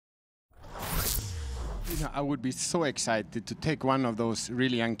You know, I would be so excited to take one of those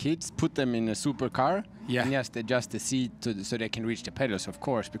really young kids, put them in a supercar, and just adjust the seat so they can reach the pedals, of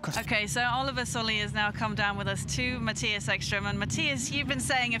course. Because okay, so Olliver Sollies has now come down with us to Mattias Ekström. And Mattias, you've been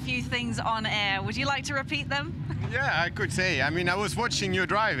saying a few things on air. Would you like to repeat them? Yeah, I could say. I mean, I was watching you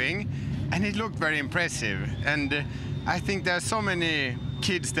driving, and it looked very impressive. And I think there are so many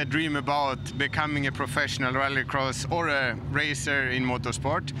kids that dream about becoming a professional rallycross or a racer in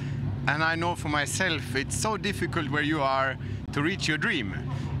motorsport. And I know for myself, it's so difficult where you are to reach your dream.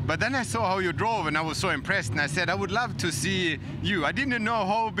 But then I saw how you drove and I was so impressed, and I said, I would love to see you. I didn't know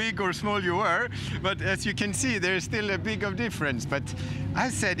how big or small you were, but as you can see, there's still a big of difference. But I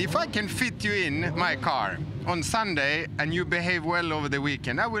said, if I can fit you in my car on Sunday and you behave well over the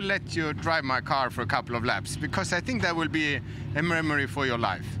weekend, I will let you drive my car for a couple of laps, because I think that will be a memory for your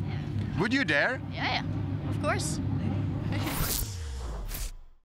life. Would you dare? Yeah, of course.